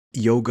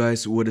Yo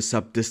guys, what is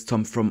up? This is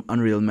Tom from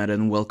Unreal Meta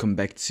and welcome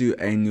back to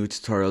a new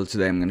tutorial.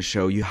 Today I'm going to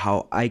show you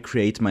how I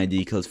create my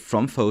decals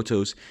from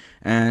photos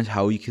and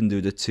how you can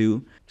do that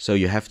too. So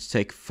you have to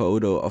take a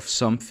photo of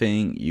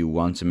something you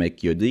want to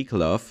make your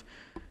decal of.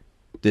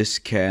 This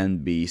can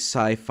be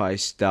sci-fi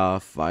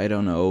stuff, I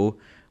don't know,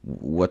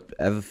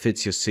 whatever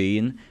fits your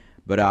scene.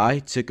 But I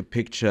took a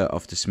picture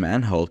of this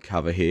manhole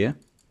cover here.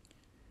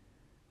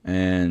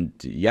 And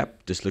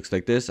yep, this looks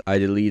like this. I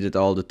deleted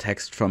all the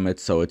text from it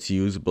so it's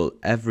usable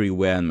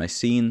everywhere in my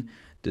scene.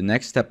 The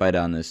next step I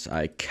done is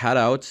I cut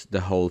out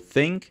the whole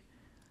thing.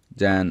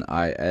 Then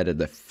I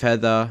added a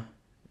feather.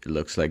 It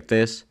looks like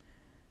this.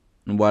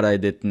 And what I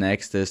did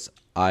next is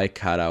I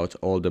cut out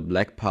all the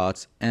black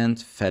parts and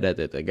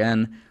feathered it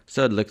again.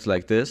 So it looks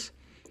like this.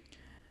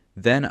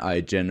 Then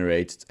I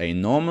generated a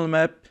normal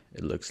map.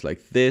 It looks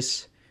like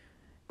this.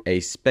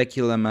 A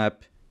specular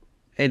map.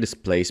 A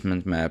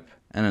displacement map.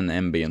 And an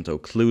ambient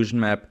occlusion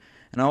map,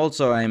 and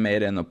also I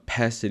made an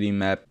opacity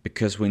map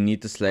because we need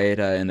this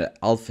later in the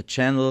alpha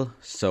channel,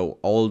 so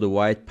all the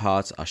white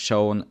parts are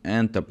shown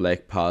and the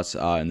black parts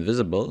are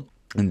invisible.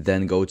 And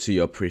then go to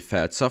your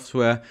preferred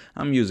software.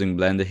 I'm using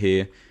Blender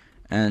here,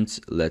 and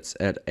let's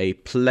add a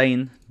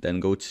plane,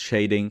 then go to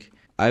shading.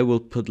 I will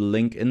put a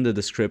link in the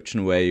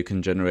description where you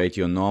can generate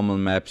your normal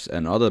maps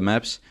and other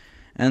maps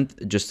and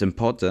just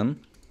import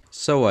them.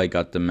 So I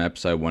got the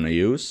maps I want to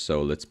use,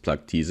 so let's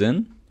plug these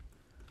in.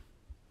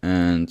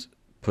 And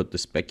put the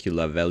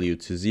specular value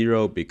to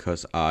 0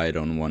 because I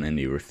don't want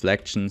any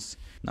reflections.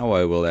 Now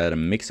I will add a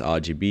mix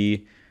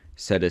RGB,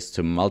 set this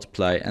to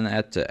multiply and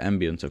add the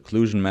ambient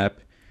occlusion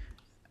map.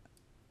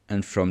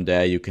 And from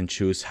there you can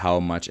choose how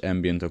much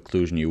ambient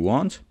occlusion you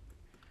want.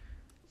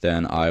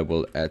 Then I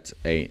will add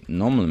a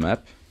normal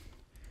map,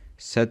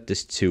 set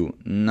this to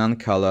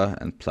non-color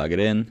and plug it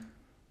in.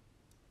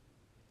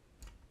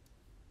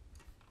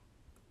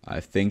 I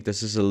think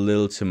this is a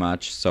little too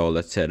much, so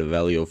let's set a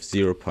value of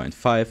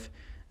 0.5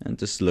 and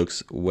this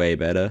looks way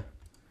better.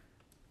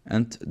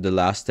 And the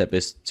last step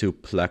is to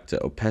plug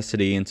the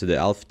opacity into the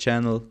alpha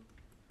channel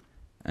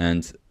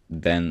and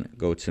then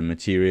go to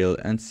material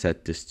and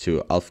set this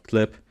to alpha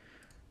clip.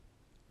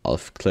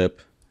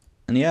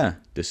 And yeah,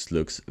 this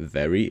looks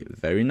very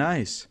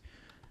nice.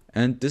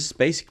 And this is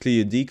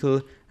basically a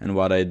decal, and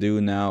what I do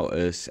now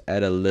is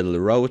add a little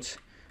road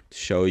to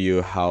show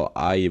you how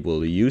I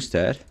will use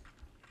that.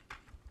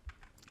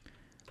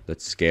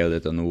 Let's scale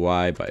it on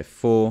Y by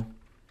 4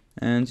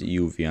 and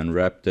UV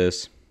unwrap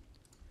this.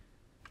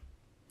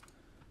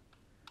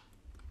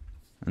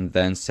 And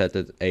then set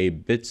it a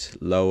bit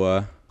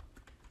lower.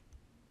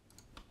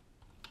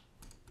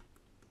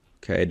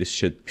 Okay, this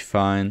should be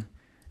fine.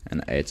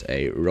 And add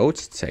a road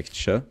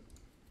texture.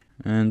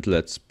 And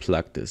let's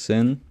plug this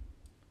in.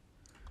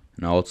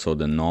 And also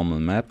the normal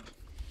map.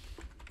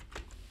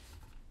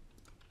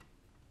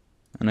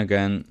 And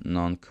again,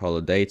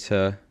 non-color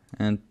data.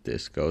 And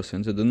this goes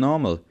into the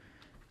normal.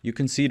 You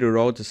can see the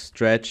road is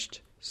stretched,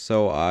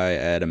 so I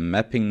add a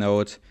mapping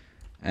node,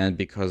 and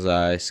because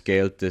I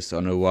scaled this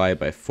on a Y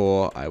by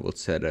 4, I will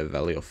set a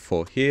value of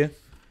 4 here.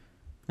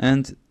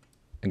 And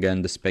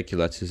again the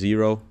specular to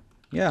 0.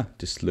 Yeah,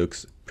 this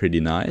looks pretty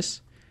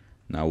nice.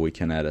 Now we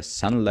can add a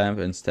sun lamp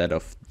instead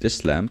of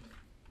this lamp.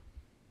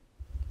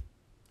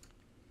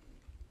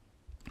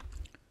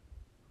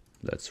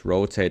 Let's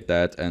rotate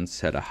that and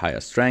set a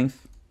higher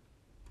strength.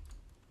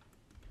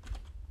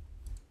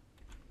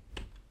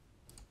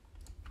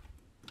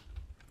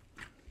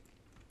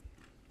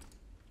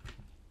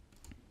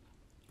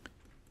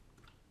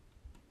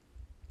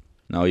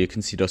 Now you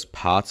can see those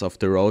parts of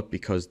the road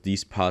because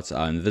these parts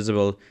are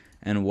invisible.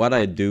 And what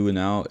I do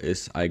now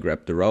is I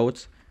grab the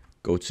road,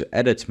 go to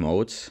edit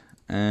mode,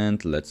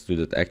 and let's do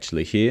that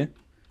actually here.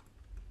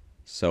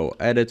 So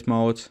edit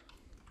mode,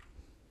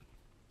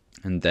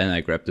 and then I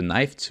grab the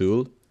knife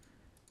tool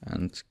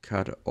and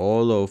cut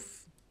all of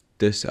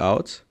this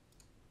out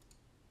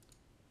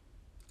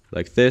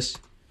like this.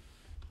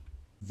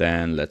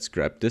 Then let's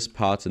grab this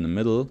part in the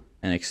middle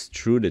and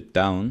extrude it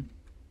down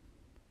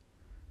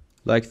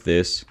like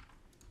this.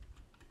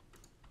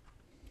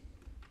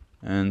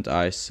 And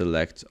I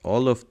select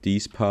all of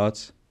these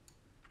parts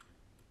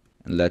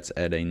and let's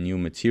add a new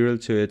material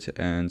to it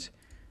and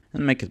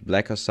make it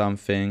black or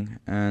something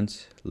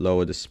and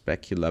lower the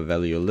specular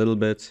value a little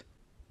bit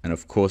and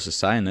of course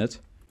assign it.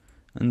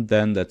 And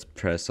then let's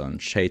press on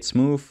shade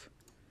smooth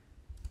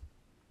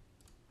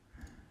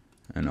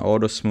and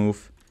auto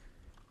smooth.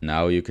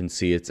 Now you can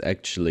see it's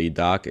actually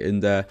dark in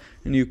there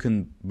and you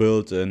can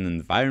build an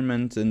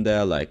environment in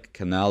there like a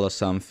canal or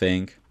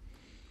something.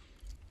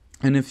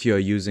 And if you're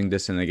using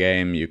this in a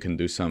game, you can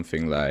do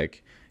something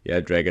like,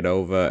 drag it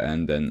over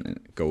and then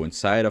go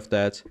inside of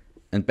that.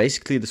 And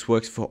basically this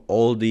works for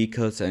all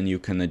decals and you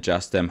can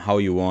adjust them how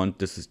you want.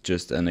 This is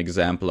just an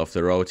example of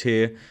the road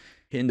here.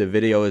 Here in the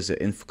video is an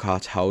info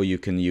card how you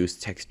can use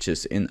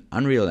textures in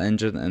Unreal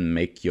Engine and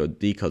make your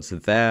decals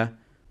there.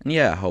 And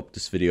yeah, I hope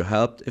this video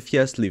helped. If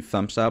yes, leave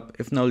thumbs up.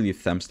 If no, leave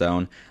thumbs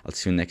down. I'll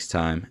see you next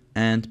time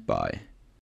and bye.